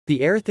The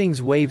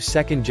Airthings Wave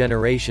 2nd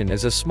generation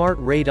is a smart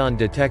radon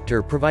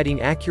detector providing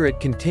accurate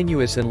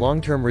continuous and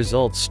long-term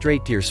results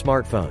straight to your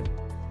smartphone.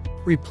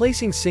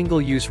 Replacing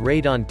single-use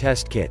radon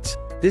test kits,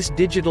 this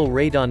digital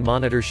radon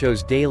monitor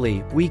shows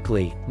daily,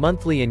 weekly,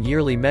 monthly and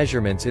yearly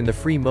measurements in the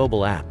free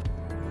mobile app.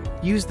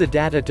 Use the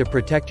data to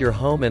protect your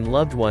home and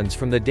loved ones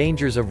from the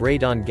dangers of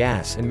radon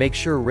gas and make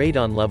sure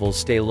radon levels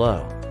stay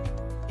low.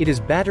 It is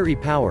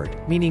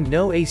battery-powered, meaning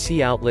no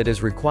AC outlet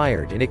is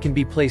required and it can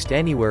be placed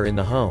anywhere in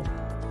the home.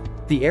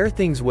 The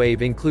Airthings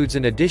Wave includes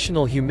an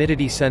additional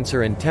humidity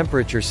sensor and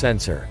temperature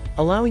sensor,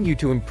 allowing you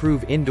to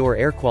improve indoor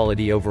air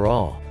quality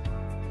overall.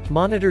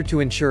 Monitor to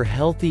ensure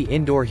healthy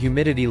indoor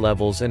humidity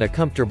levels and a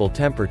comfortable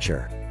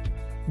temperature.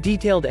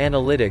 Detailed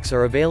analytics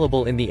are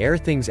available in the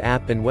Airthings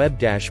app and web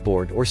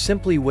dashboard, or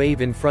simply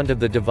wave in front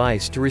of the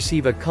device to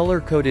receive a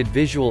color-coded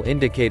visual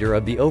indicator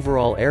of the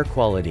overall air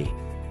quality.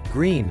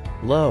 Green,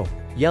 low;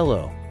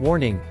 yellow,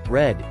 warning;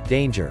 red,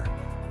 danger.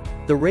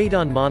 The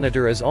radon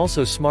monitor is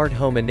also smart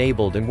home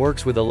enabled and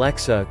works with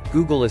Alexa,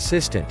 Google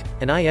Assistant,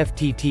 and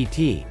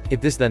IFTTT, if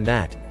this then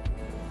that.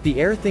 The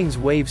Airthings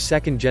Wave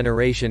 2nd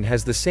generation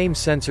has the same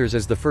sensors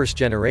as the 1st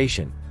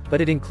generation,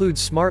 but it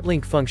includes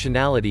Smartlink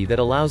functionality that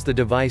allows the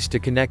device to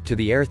connect to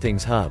the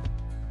Airthings Hub.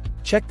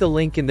 Check the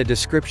link in the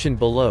description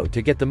below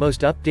to get the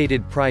most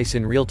updated price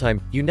in real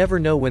time. You never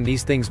know when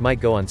these things might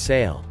go on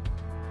sale.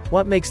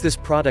 What makes this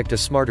product a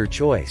smarter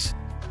choice?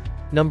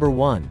 Number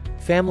 1.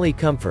 Family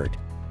comfort.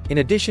 In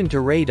addition to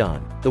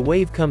radon, the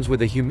Wave comes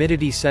with a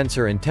humidity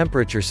sensor and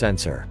temperature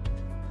sensor.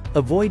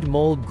 Avoid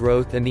mold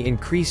growth and the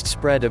increased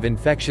spread of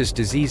infectious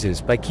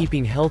diseases by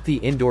keeping healthy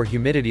indoor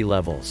humidity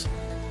levels.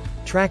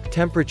 Track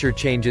temperature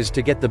changes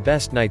to get the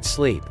best night's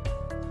sleep.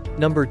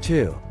 Number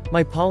 2.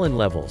 My Pollen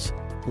Levels.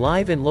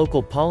 Live and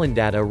local pollen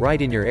data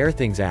right in your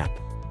Airthings app.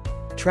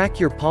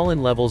 Track your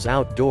pollen levels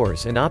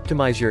outdoors and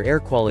optimize your air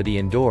quality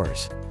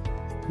indoors.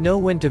 Know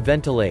when to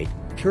ventilate,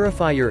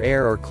 purify your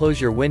air or close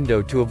your window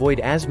to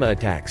avoid asthma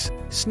attacks,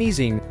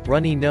 sneezing,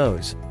 runny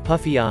nose,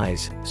 puffy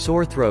eyes,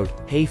 sore throat,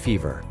 hay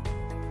fever.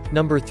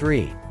 Number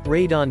 3.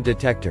 Radon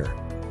Detector.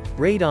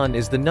 Radon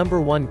is the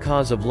 #1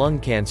 cause of lung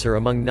cancer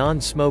among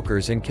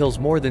non-smokers and kills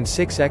more than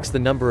 6x the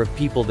number of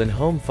people than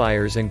home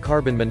fires and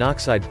carbon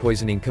monoxide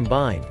poisoning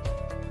combined.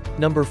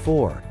 Number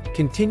 4.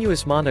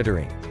 Continuous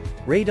monitoring.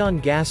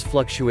 Radon gas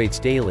fluctuates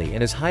daily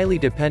and is highly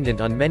dependent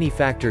on many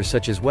factors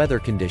such as weather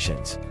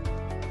conditions.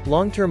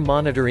 Long-term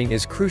monitoring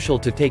is crucial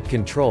to take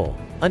control,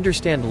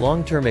 understand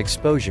long-term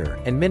exposure,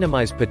 and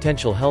minimize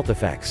potential health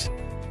effects.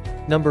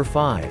 Number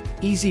 5.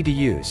 Easy to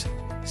use.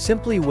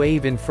 Simply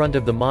wave in front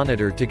of the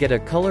monitor to get a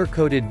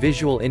color-coded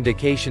visual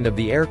indication of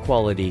the air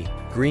quality,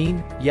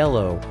 green,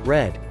 yellow,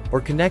 red,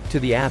 or connect to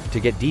the app to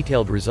get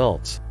detailed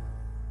results.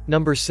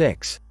 Number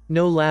 6.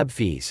 No lab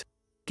fees.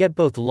 Get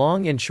both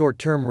long and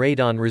short-term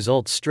radon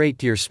results straight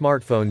to your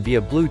smartphone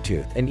via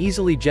Bluetooth and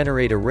easily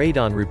generate a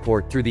radon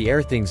report through the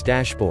Airthings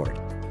dashboard.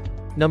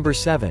 Number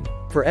 7.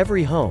 For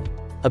every home.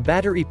 A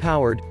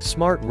battery-powered,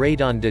 smart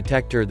radon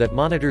detector that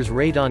monitors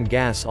radon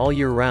gas all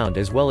year round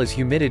as well as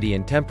humidity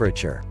and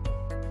temperature.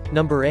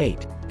 Number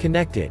 8.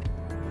 Connected.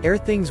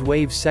 Airthings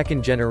Wave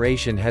 2nd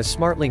generation has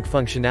Smartlink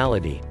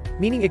functionality,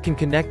 meaning it can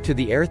connect to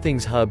the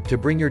Airthings Hub to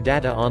bring your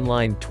data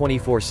online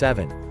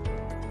 24/7.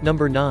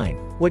 Number 9.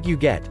 What you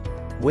get.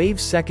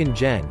 Wave 2nd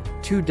Gen,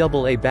 2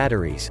 AA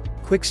batteries,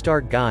 quick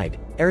start guide,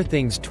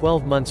 Airthings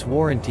 12 months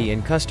warranty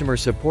and customer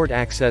support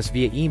access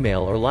via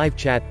email or live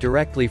chat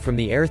directly from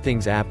the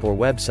Airthings app or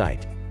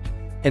website.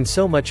 And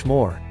so much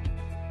more.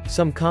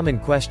 Some common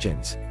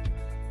questions.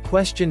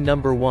 Question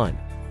number 1.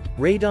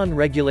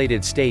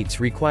 Radon-regulated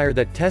states require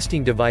that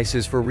testing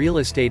devices for real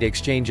estate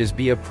exchanges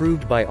be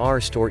approved by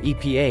ARST or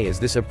EPA. Is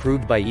this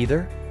approved by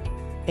either?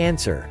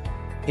 Answer.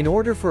 In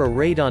order for a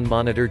radon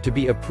monitor to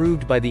be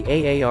approved by the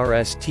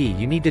AARST,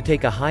 you need to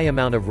take a high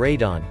amount of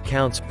radon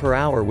counts per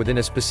hour within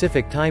a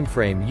specific time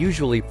frame,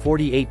 usually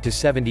 48 to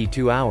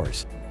 72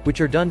 hours,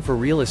 which are done for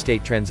real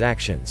estate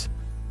transactions.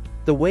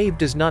 The Wave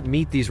does not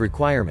meet these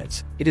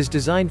requirements. It is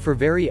designed for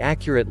very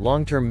accurate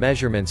long-term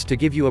measurements to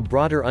give you a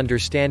broader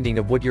understanding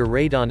of what your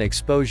radon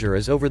exposure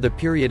is over the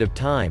period of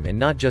time and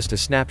not just a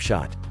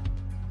snapshot.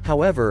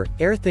 However,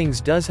 Airthings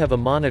does have a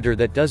monitor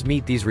that does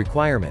meet these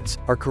requirements,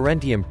 our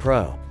Currentium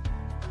Pro.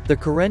 The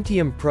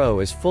Currentium Pro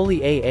is fully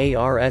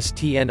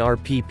AARST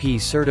NRPP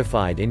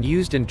certified and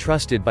used and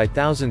trusted by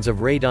thousands of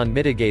radon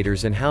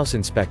mitigators and house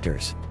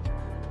inspectors.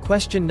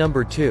 Question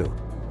number 2.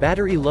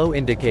 Battery low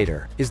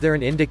indicator. Is there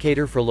an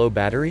indicator for low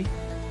battery?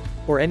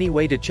 Or any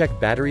way to check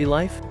battery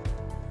life?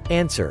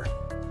 Answer.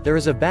 There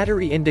is a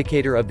battery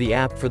indicator of the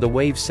app for the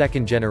Wave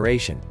 2nd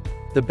generation.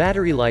 The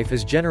battery life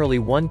is generally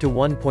 1 to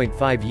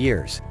 1.5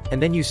 years, and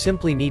then you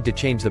simply need to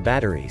change the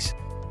batteries.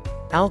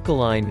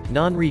 Alkaline,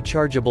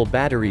 non-rechargeable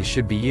batteries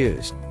should be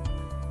used.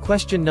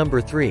 Question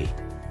number 3.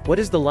 What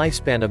is the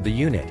lifespan of the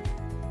unit?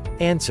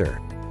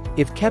 Answer.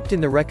 If kept in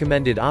the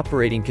recommended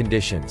operating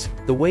conditions,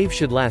 the Wave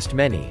should last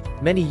many,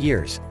 many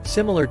years,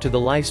 similar to the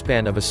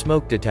lifespan of a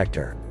smoke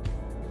detector.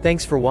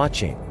 Thanks for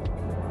watching.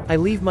 I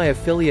leave my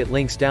affiliate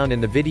links down in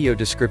the video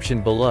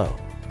description below.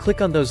 Click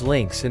on those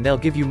links and they'll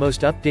give you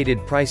most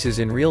updated prices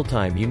in real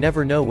time. You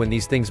never know when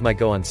these things might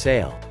go on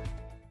sale.